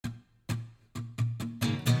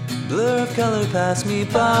Blur of color pass me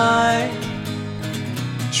by.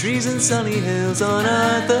 Trees and sunny hills on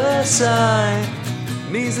either side.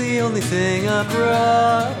 Me's the only thing I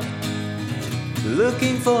brought.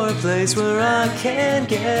 Looking for a place where I can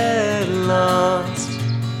get lost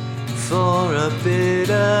for a bit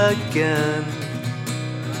again.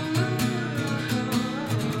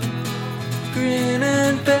 Grin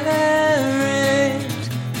and bear it,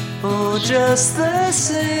 or just the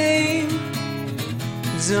same.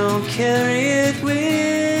 Don't carry it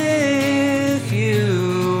with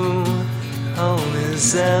you. Home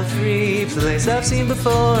is every place I've seen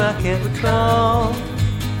before, I can't recall.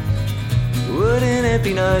 Wouldn't it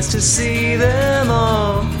be nice to see them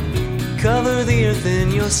all? Cover the earth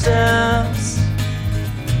in your steps.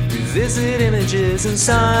 Revisit images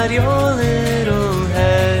inside your little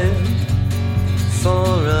head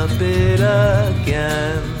for a bit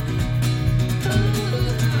again.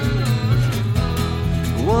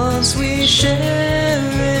 Once we share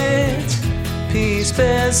it, peace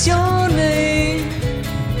bears your name.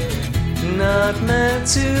 Not meant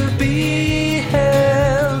to be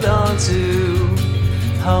held onto.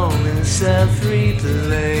 Home is every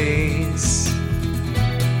place.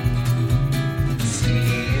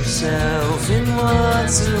 See yourself in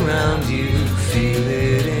what's around you. Feel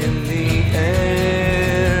it in the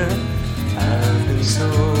air. I've been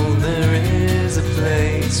told there is a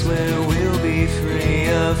place where we'll be free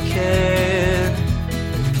of care.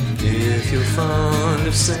 If you're fond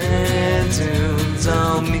of sand dunes,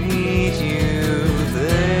 I'll meet you